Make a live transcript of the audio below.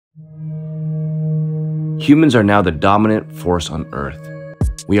Humans are now the dominant force on Earth.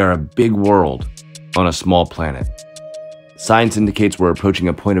 We are a big world on a small planet. Science indicates we're approaching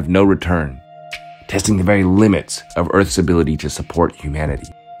a point of no return, testing the very limits of Earth's ability to support humanity.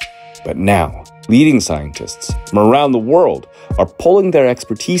 But now, leading scientists from around the world are pulling their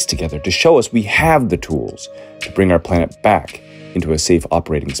expertise together to show us we have the tools to bring our planet back into a safe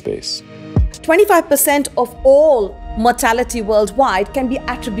operating space. 25% of all mortality worldwide can be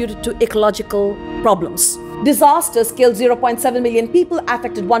attributed to ecological problems. Disasters killed 0.7 million people,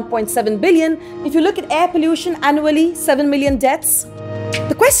 affected 1.7 billion. If you look at air pollution annually, 7 million deaths.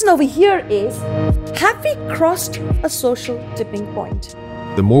 The question over here is, have we crossed a social tipping point?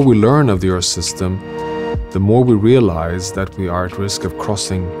 The more we learn of the Earth system, the more we realize that we are at risk of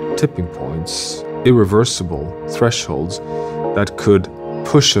crossing tipping points, irreversible thresholds that could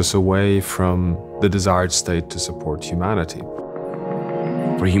push us away from the desired state to support humanity.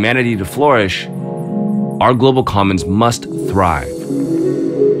 For humanity to flourish, our global commons must thrive.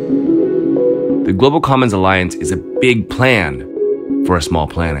 The Global Commons Alliance is a big plan for a small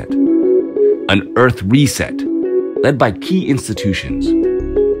planet. An Earth reset led by key institutions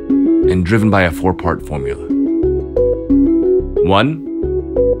and driven by a four-part formula.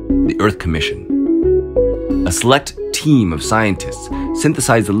 1. The Earth Commission. A select team of scientists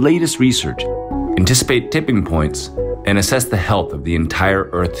synthesize the latest research, anticipate tipping points, and assess the health of the entire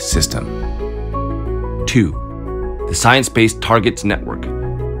Earth system. 2. The Science-Based Targets Network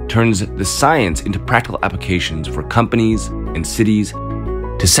turns the science into practical applications for companies and cities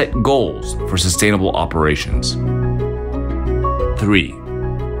to set goals for sustainable operations. 3.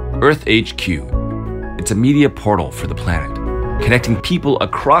 Earth HQ. It's a media portal for the planet, connecting people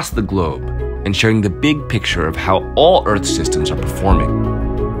across the globe and sharing the big picture of how all Earth systems are performing.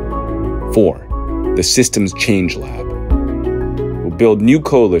 4. The Systems Change Lab. We'll build new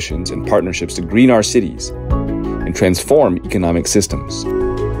coalitions and partnerships to green our cities and transform economic systems.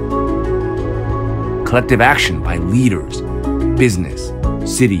 Collective action by leaders, business,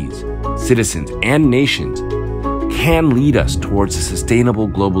 cities, citizens, and nations can lead us towards a sustainable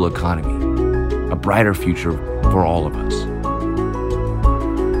global economy, a brighter future for all of us.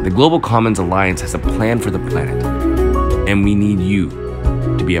 The Global Commons Alliance has a plan for the planet, and we need you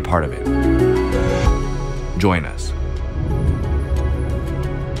to be a part of it. Join us.